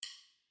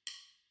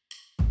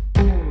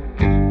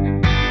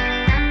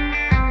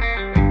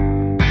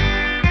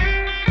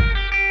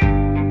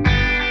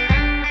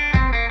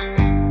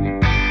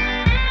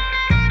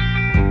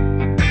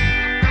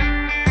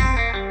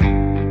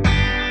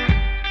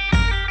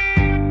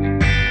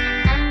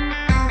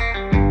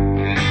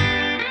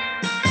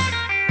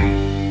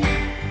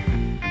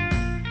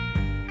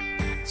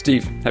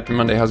Steve, happy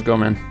Monday. How's it going,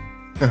 man?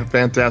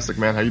 Fantastic,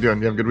 man. How you doing?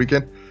 You have a good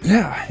weekend?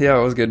 Yeah,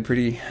 it was good.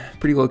 Pretty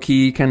low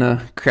key. Kind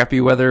of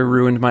crappy weather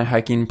ruined my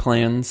hiking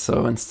plans.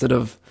 So instead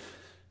of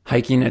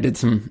hiking, I did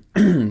some,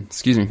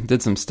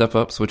 did some step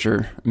ups, which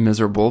are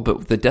miserable.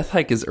 But the death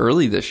hike is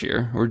early this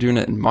year. We're doing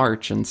it in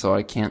March, and so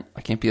I can't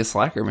be a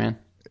slacker, man.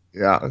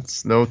 Yeah,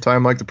 it's no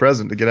time like the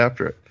present to get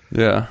after it.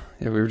 Yeah.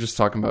 We were just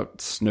talking about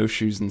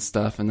snowshoes and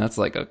stuff, and that's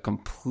like a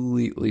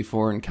completely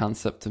foreign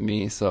concept to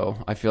me. So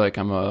I feel like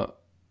I'm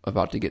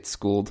about to get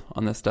schooled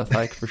on this death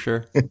hike for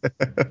sure.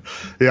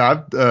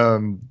 Yeah, I've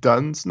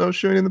done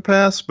snowshoeing in the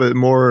past, but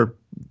more,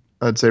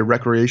 I'd say,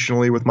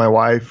 recreationally with my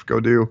wife. Go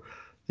do,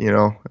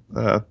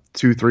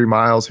 2-3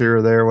 miles here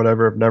or there,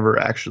 whatever. I've never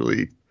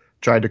actually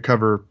tried to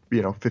cover,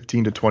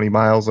 15 to 20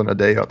 miles in a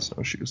day on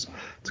snowshoes.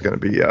 It's gonna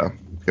be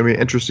an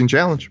interesting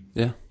challenge.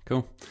 Yeah,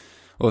 cool.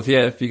 Well,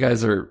 if you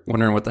guys are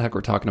wondering what the heck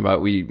we're talking about,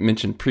 we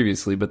mentioned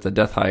previously, but the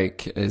death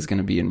hike is going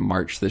to be in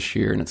March this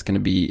year, and it's going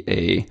to be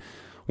a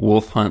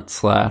wolf hunt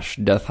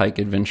 / death hike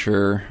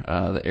adventure.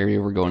 The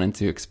area we're going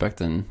into,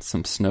 expecting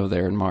some snow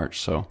there in March,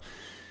 so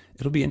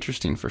it'll be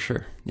interesting for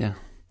sure. Yeah.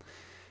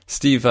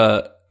 Steve,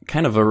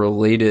 kind of a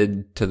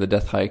related to the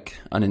death hike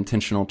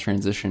unintentional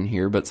transition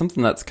here, but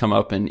something that's come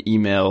up in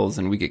emails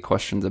and we get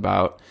questions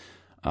about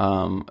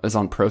is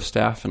on pro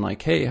staff and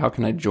like, hey, how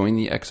can I join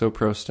the XO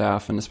pro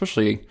staff? And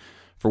especially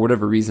for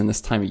whatever reason,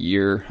 this time of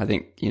year, I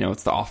think,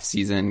 it's the off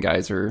season,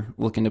 guys are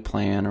looking to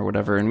plan or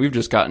whatever. And we've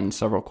just gotten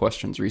several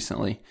questions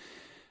recently.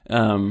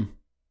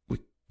 We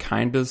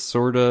kind of,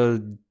 sort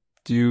of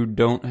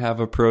don't have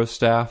a pro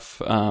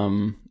staff.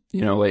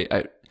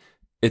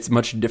 It's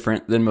much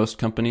different than most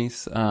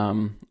companies,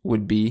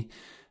 would be.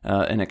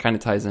 And it kind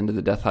of ties into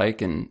the death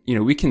hike. And,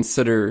 we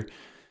consider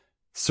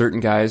certain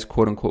guys,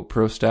 quote unquote,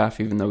 pro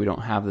staff, even though we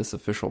don't have this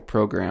official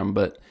program.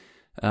 But,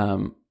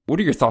 what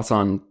are your thoughts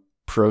on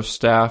pro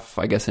staff,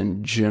 I guess,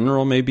 in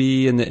general,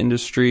 maybe in the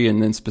industry, and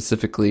then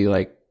specifically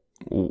like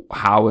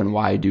how and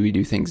why do we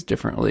do things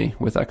differently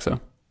with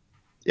XO?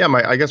 Yeah,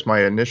 I guess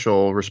my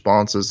initial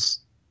response is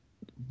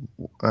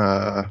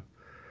I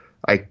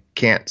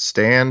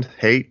can't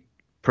hate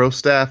pro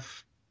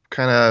staff,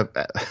 kind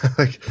of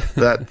like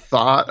that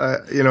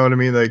thought, you know what I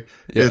mean? Like,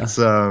 yeah. It's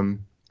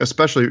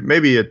especially,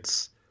 maybe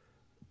it's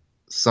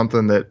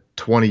something that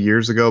 20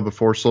 years ago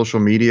before social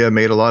media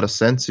made a lot of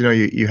sense.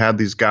 You had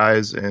these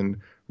guys in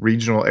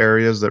regional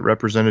areas that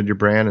represented your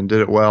brand and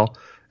did it well.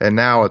 And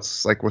now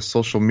it's like with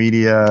social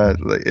media,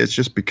 it's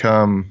just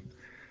become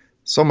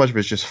so much of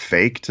it's just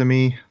fake to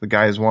me. The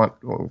guys want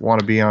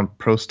to be on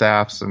pro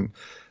staffs and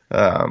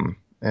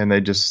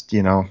they just,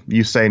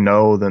 you say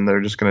no, then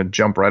they're just going to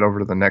jump right over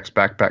to the next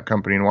backpack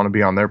company and want to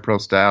be on their pro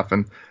staff.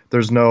 And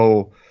there's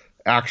no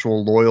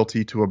actual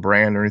loyalty to a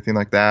brand or anything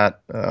like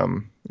that.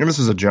 And this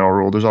is a general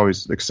rule. There's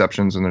always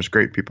exceptions and there's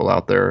great people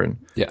out there.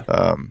 And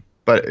yeah.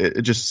 But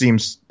it just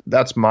seems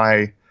that's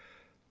my.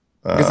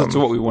 I guess that's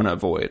what we want to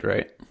avoid,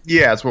 right?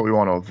 Yeah, it's what we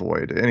want to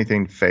avoid.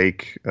 Anything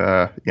fake.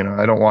 I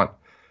don't want.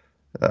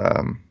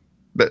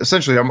 But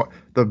essentially,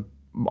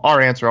 our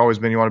answer always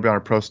been, you want to be on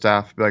a pro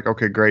staff. Be like,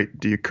 okay,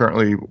 great. Do you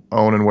currently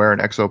own and wear an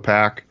XO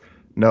pack?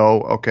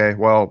 No. Okay,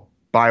 well,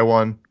 buy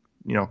one.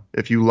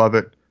 If you love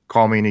it,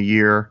 call me in a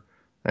year.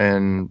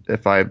 And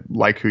if I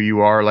like who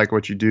you are, like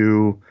what you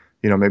do,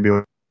 maybe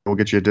we'll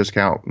get you a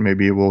discount.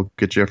 Maybe we'll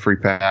get you a free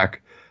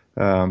pack.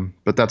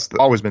 But that's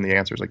always been the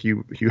answer. It's like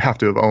you have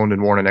to have owned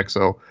and worn an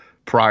XO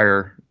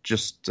prior,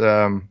 just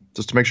to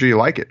make sure you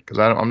like it. Because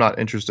I'm not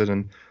interested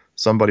in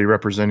somebody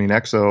representing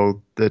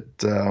XO that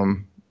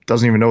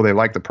doesn't even know they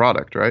like the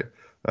product, right?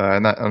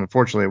 And that,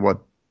 unfortunately, what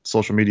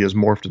social media has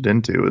morphed it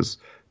into is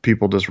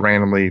people just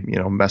randomly,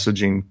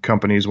 messaging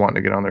companies wanting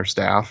to get on their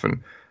staff,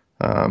 and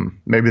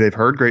maybe they've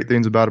heard great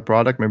things about a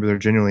product, maybe they're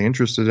genuinely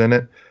interested in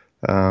it,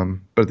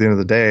 but at the end of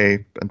the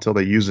day, until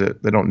they use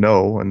it, they don't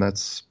know, and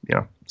that's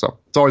so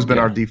it's always been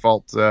our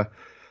default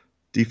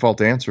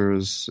answer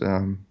is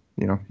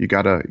you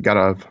gotta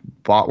have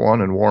bought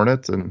one and worn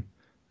it, and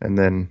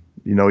then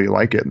you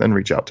like it, and then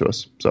reach out to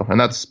us. So, and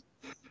that's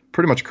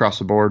pretty much across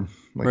the board.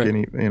 Like right.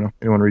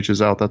 Anyone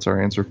reaches out, that's our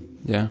answer.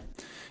 Yeah.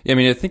 I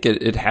mean, I think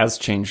it has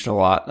changed a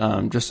lot.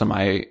 Just on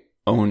my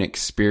own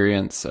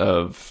experience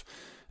of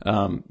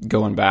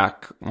going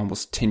back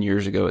almost 10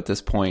 years ago at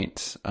this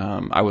point,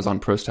 I was on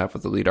pro staff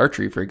with Elite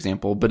Archery, for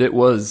example, but it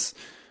was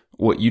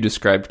what you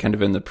described kind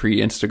of in the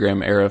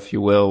pre-Instagram era, if you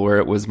will, where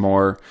it was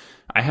more,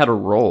 I had a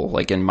role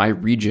like in my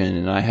region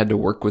and I had to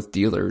work with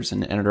dealers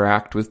and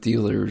interact with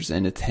dealers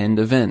and attend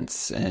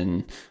events.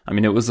 And I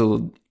mean, it was I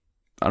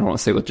don't want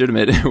to say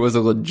legitimate. It was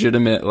a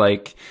legitimate,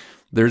 like,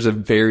 there's a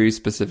very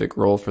specific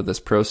role for this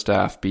pro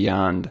staff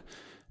beyond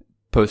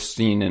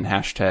posting and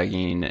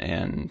hashtagging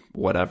and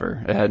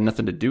whatever. It had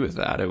nothing to do with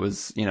that. It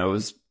was, it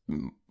was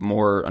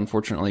more,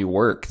 unfortunately,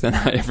 work than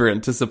I ever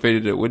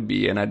anticipated it would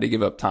be. And I had to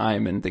give up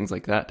time and things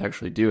like that to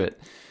actually do it.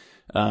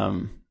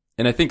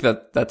 And I think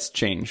that's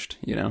changed.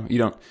 You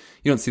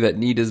don't see that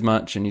need as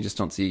much, and you just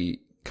don't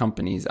see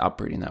companies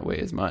operating that way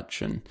as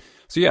much. And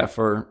so, yeah,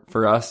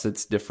 for us,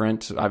 it's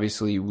different.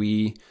 Obviously,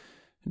 we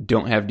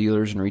don't have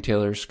dealers and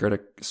retailers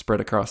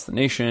spread across the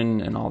nation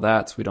and all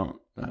that. So we don't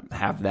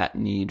have that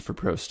need for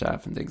pro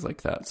staff and things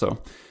like that.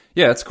 So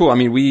yeah, it's cool. I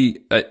mean,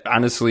 we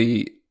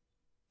honestly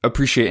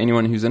appreciate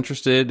anyone who's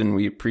interested, and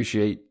we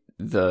appreciate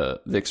the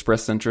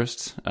expressed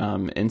interest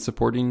in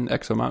supporting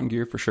Exo Mountain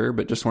Gear for sure.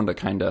 But just wanted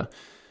to kind of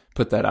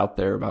put that out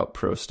there about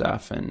pro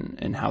staff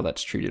and how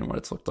that's treated and what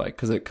it's looked like,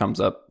 because it comes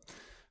up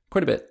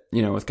quite a bit,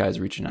 with guys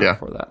reaching out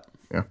for that.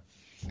 Yeah.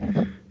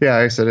 Yeah,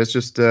 like I said, it's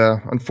just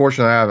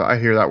unfortunately I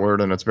hear that word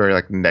and it's very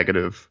like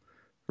negative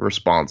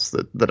response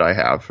that I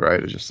have, right?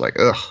 It's just like,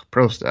 ugh,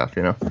 pro staff,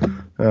 I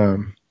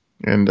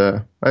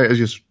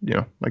just,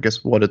 I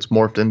guess what it's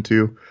morphed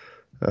into,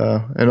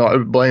 and I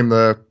would blame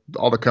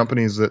all the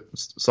companies that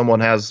someone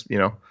has,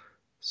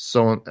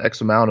 so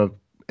X amount of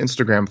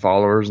Instagram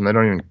followers and they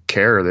don't even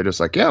care. They're just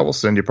like, yeah, we'll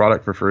send you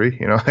product for free.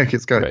 Like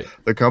it's got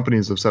the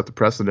companies have set the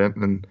precedent,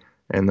 and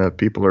the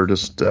people are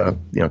just,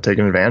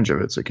 taking advantage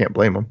of it. So you can't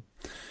blame them.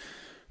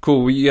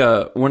 Cool. We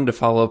wanted to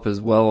follow up as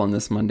well on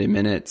this Monday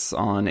Minutes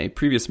on a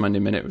previous Monday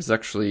Minute. It was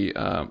actually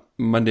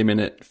Monday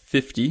Minute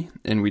 50,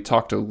 and we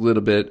talked a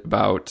little bit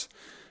about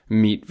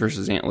meat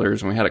versus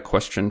antlers, and we had a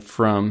question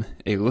from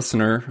a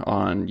listener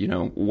on,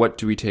 what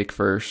do we take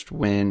first,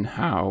 when,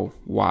 how,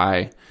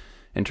 why,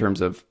 in terms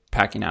of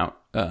packing out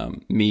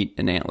meat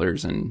and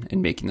antlers and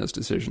making those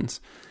decisions.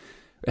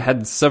 It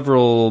had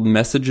several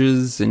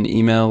messages and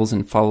emails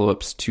and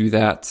follow-ups to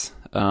that.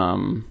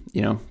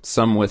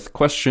 Some with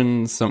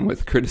questions, some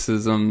with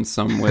criticism,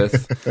 some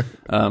with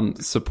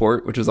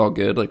support, which is all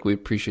good. Like, we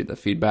appreciate the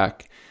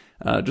feedback.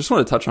 Just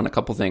want to touch on a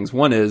couple things.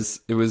 One is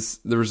there was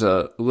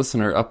a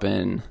listener up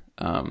in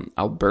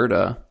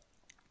Alberta.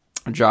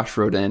 Josh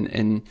wrote in,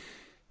 and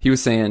he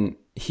was saying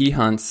he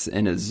hunts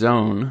in a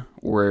zone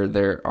where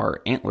there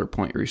are antler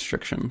point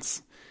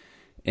restrictions,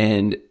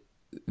 and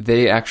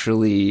they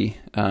actually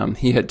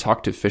he had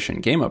talked to Fish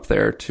and Game up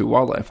there, to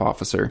wildlife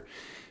officer,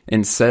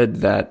 and said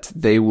that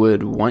they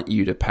would want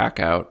you to pack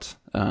out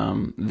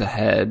the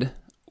head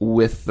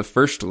with the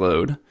first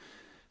load,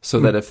 so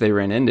that if they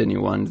ran into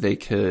anyone, they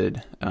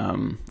could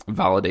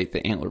validate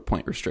the antler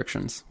point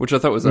restrictions, which I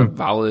thought was a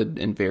valid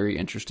and very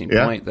interesting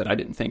point that I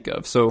didn't think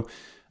of. So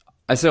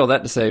I say all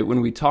that to say,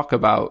 when we talk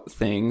about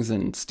things,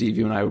 and Steve,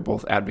 you and I were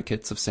both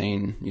advocates of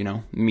saying,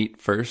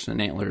 meat first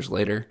and antlers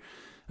later,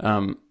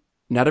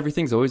 not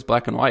everything's always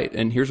black and white.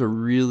 And here's a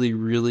really,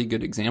 really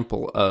good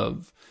example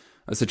of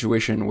a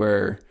situation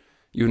where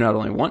you not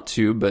only want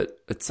to, but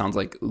it sounds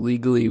like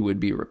legally would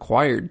be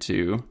required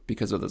to,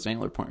 because of those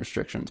antler point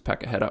restrictions,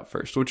 pack a head out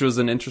first, which was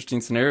an interesting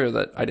scenario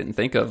that I didn't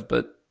think of,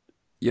 but,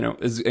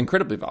 is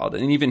incredibly valid.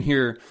 And even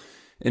here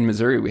in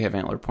Missouri, we have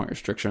antler point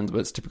restrictions,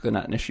 but it's typically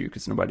not an issue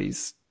because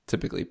nobody's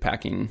typically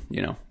packing,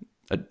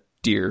 a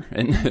deer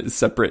and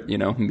separate,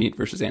 meat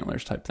versus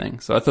antlers type thing.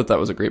 So I thought that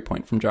was a great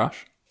point from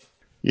Josh.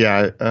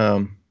 Yeah.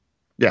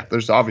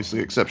 There's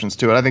obviously exceptions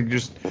to it. I think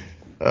just,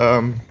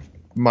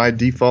 my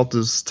default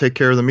is take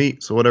care of the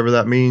meat. So whatever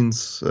that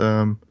means,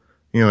 the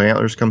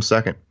antlers come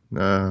second.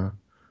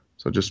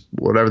 So just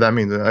whatever that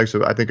means.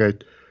 Actually, I think if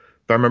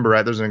I remember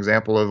right, there's an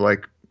example of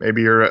like,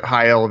 maybe you're at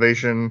high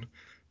elevation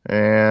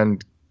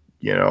and,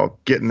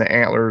 getting the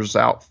antlers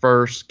out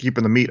first,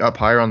 keeping the meat up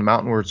higher on the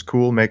mountain where it's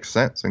cool makes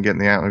sense. And getting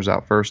the antlers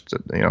out first,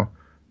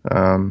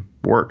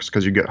 works,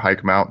 because you hike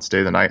them out,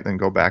 stay the night, and then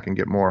go back and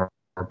get more.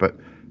 But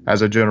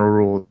as a general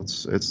rule,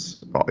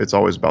 it's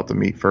always about the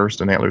meat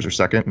first and antlers are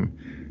second. And,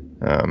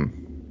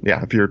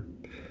 if you're,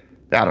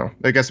 I don't know,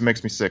 I guess it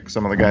makes me sick,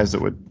 some of the guys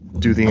that would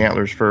do the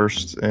antlers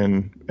first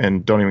and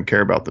don't even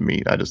care about the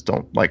meat. I just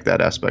don't like that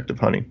aspect of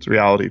hunting. It's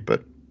reality,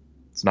 but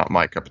it's not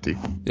my cup of tea.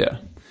 Yeah.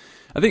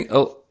 I think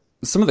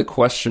some of the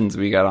questions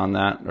we got on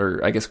that,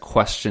 or I guess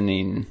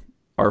questioning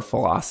our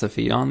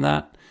philosophy on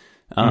that,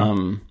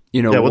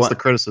 what's the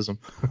criticism?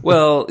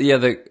 Well, yeah,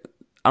 I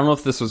don't know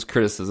if this was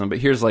criticism, but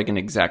here's like an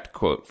exact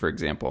quote, for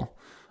example,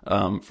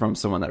 from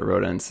someone that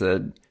wrote in and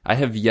said, "I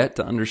have yet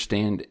to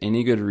understand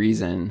any good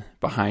reason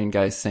behind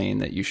guys saying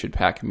that you should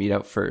pack meat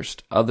out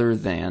first, other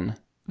than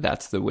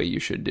that's the way you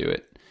should do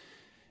it."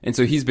 And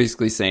so he's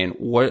basically saying,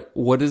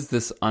 what is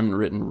this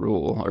unwritten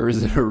rule, or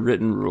is it a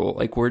written rule?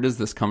 Like, where does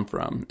this come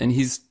from? And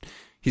he's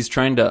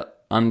trying to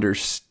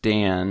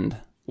understand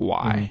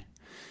why.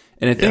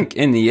 And I think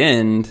in the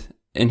end,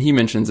 and he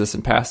mentions this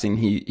in passing,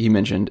 he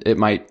mentioned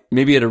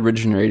maybe it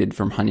originated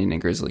from hunting in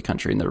grizzly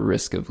country and the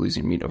risk of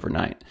losing meat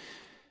overnight.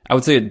 I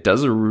would say it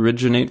does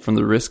originate from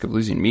the risk of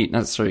losing meat, not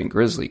necessarily in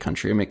grizzly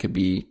country. I mean, it could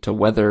be to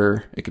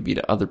weather, it could be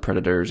to other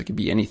predators, it could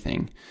be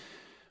anything.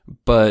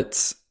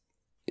 But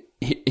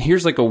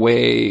here's like a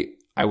way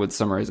I would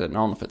summarize it, and I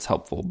don't know if it's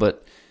helpful,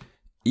 but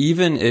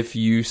even if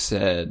you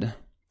said,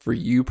 for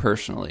you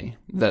personally,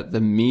 that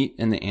the meat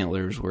and the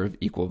antlers were of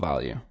equal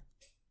value,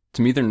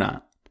 to me they're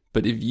not.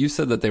 But if you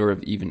said that they were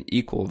of even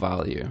equal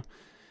value,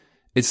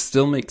 it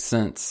still makes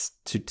sense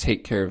to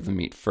take care of the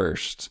meat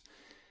first,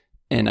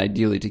 and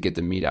ideally to get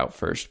the meat out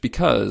first,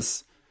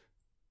 because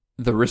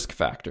the risk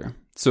factor.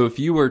 So if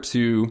you were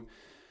to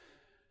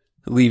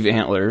leave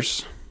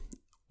antlers,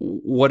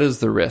 what is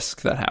the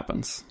risk that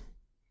happens?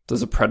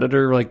 Does a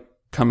predator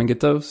come and get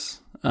those?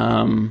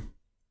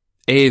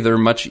 they're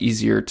much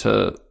easier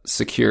to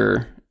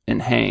secure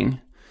and hang,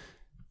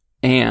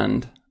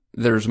 and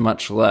there's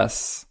much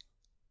less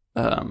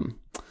going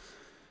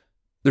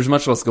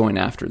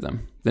after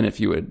them than if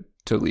you would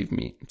to leave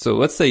meat. So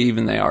let's say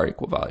even they are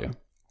equal value.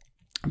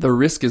 The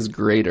risk is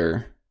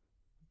greater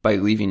by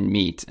leaving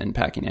meat and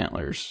packing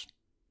antlers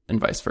and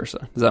vice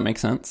versa. Does that make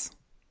sense?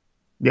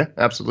 Yeah,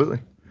 absolutely.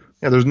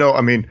 Yeah,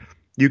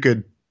 you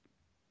could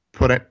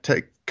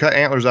cut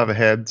antlers off a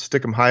head,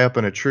 stick them high up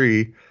in a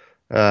tree,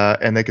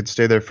 and they could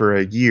stay there for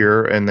a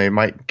year, and they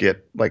might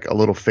get like a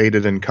little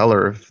faded in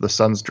color if the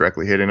sun's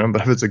directly hitting them.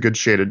 But if it's a good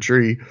shaded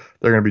tree,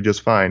 they're going to be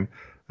just fine.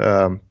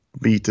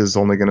 Meat is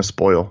only going to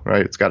spoil,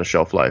 right? It's got a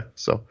shelf life.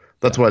 So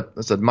that's what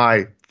I said.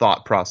 My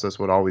thought process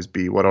would always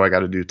be, what do I got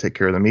to do to take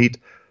care of the meat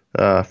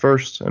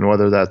first? And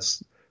whether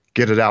that's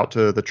get it out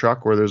to the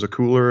truck where there's a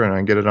cooler and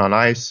I get it on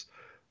ice.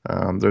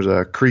 There's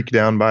a creek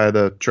down by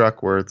the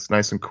truck where it's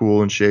nice and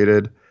cool and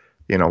shaded,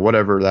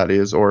 whatever that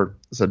is. Or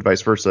I said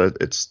vice versa.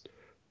 It's,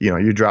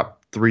 you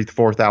drop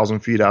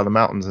 3,000-4,000 feet out of the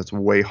mountains. It's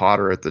way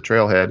hotter at the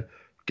trailhead.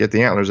 Get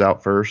the antlers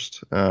out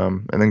first,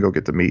 and then go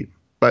get the meat.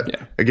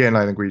 But again,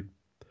 I think we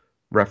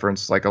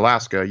reference like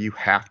Alaska, you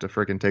have to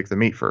freaking take the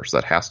meat first.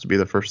 That has to be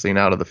the first thing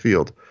out of the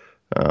field.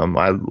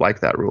 I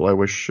like that rule. I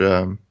wish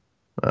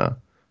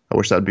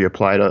that'd be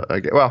applied.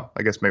 I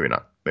guess maybe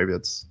not. Maybe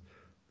it's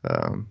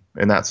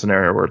in that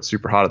scenario where it's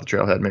super hot at the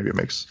trailhead. Maybe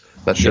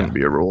that shouldn't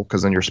be a rule,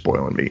 because then you're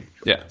spoiling meat.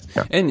 Yeah,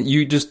 and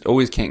you just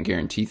always can't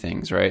guarantee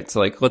things, right? So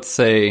like, let's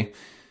say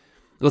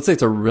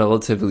it's a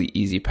relatively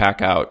easy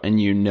pack out, and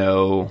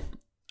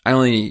I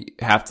only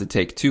have to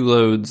take 2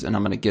 loads, and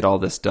I'm going to get all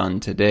this done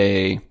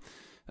today.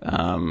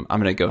 I'm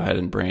going to go ahead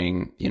and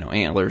bring,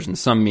 antlers and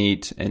some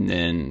meat, and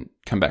then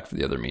come back for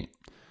the other meat.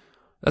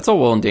 That's all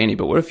well and dandy,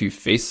 but what if you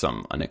face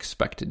some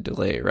unexpected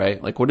delay,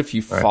 right? Like, what if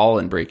you fall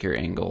and break your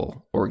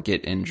ankle, or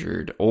get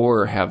injured,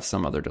 or have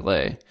some other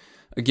delay?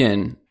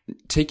 Again,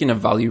 taking a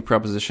value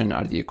proposition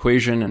out of the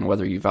equation, and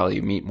whether you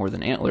value meat more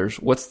than antlers,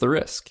 what's the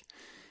risk?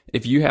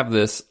 If you have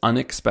this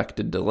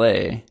unexpected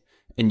delay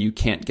and you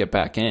can't get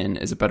back in,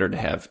 is it better to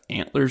have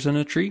antlers in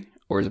a tree?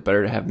 Or is it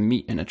better to have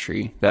meat in a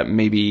tree that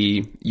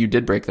maybe you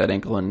did break that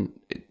ankle and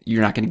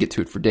you're not going to get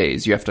to it for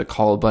days? You have to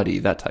call a buddy,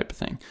 that type of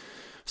thing.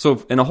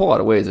 So in a whole lot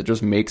of ways, it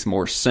just makes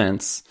more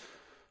sense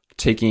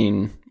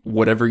taking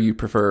whatever you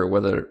prefer,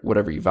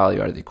 whatever you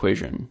value out of the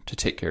equation, to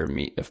take care of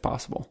meat if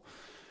possible.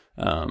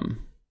 And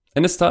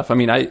it's tough. I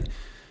mean, I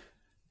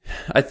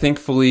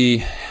thankfully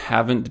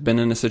haven't been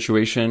in a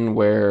situation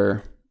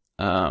where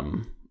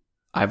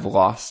I've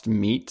lost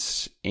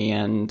meat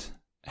and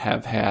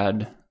have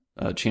had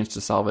a chance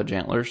to salvage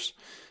antlers.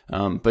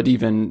 But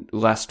even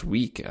last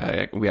week,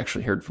 we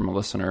actually heard from a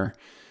listener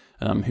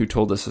who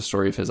told us a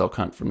story of his elk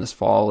hunt from this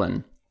fall,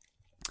 and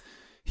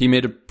he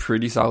made a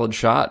pretty solid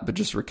shot, but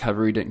just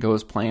recovery didn't go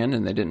as planned,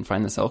 and they didn't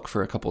find this elk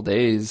for a couple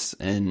days.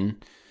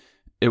 And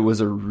it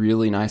was a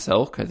really nice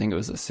elk. I think it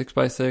was a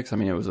 6x6. I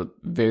mean, it was a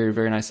very,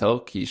 very nice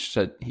elk. He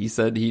said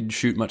he'd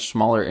shoot much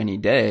smaller any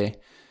day,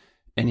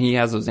 and he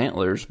has those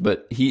antlers.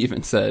 But he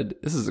even said,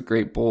 "This is a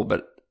great bull,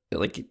 but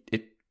like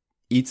it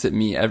eats at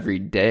me every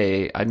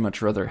day. I'd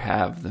much rather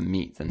have the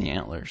meat than the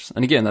antlers."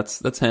 And again,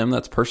 that's him.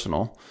 That's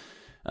personal.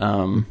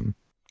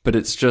 But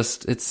it's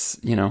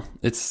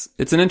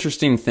an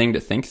interesting thing to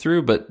think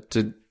through. But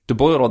to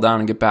boil it all down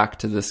and get back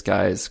to this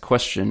guy's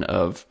question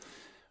of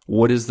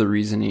what is the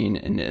reasoning,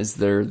 and is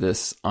there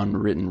this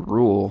unwritten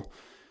rule?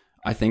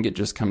 I think it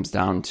just comes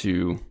down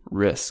to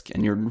risk,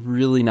 and you're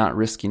really not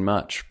risking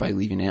much by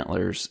leaving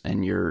antlers,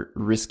 and you're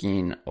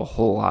risking a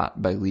whole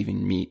lot by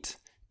leaving meat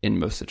in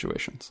most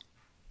situations.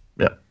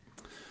 Yeah.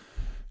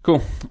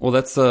 Cool. Well,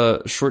 that's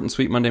a short and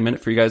sweet Monday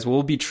Minute for you guys.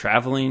 We'll be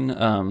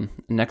traveling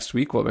next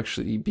week. We'll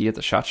actually be at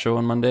the SHOT Show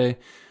on Monday.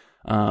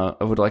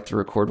 I would like to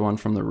record one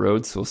from the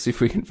road, so we'll see if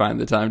we can find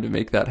the time to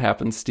make that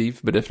happen, Steve.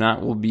 But if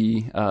not, we'll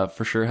be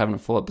for sure having a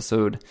full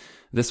episode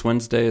this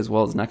Wednesday as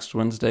well as next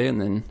Wednesday,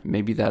 and then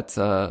maybe that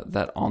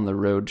on the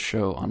road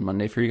show on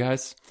Monday for you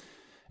guys.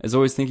 As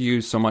always, thank you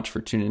so much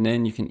for tuning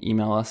in. You can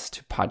email us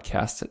to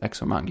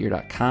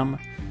podcast@exomountaingear.com,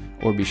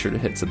 or be sure to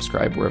hit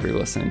subscribe wherever you're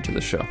listening to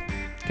the show.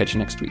 Catch you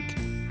next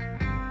week.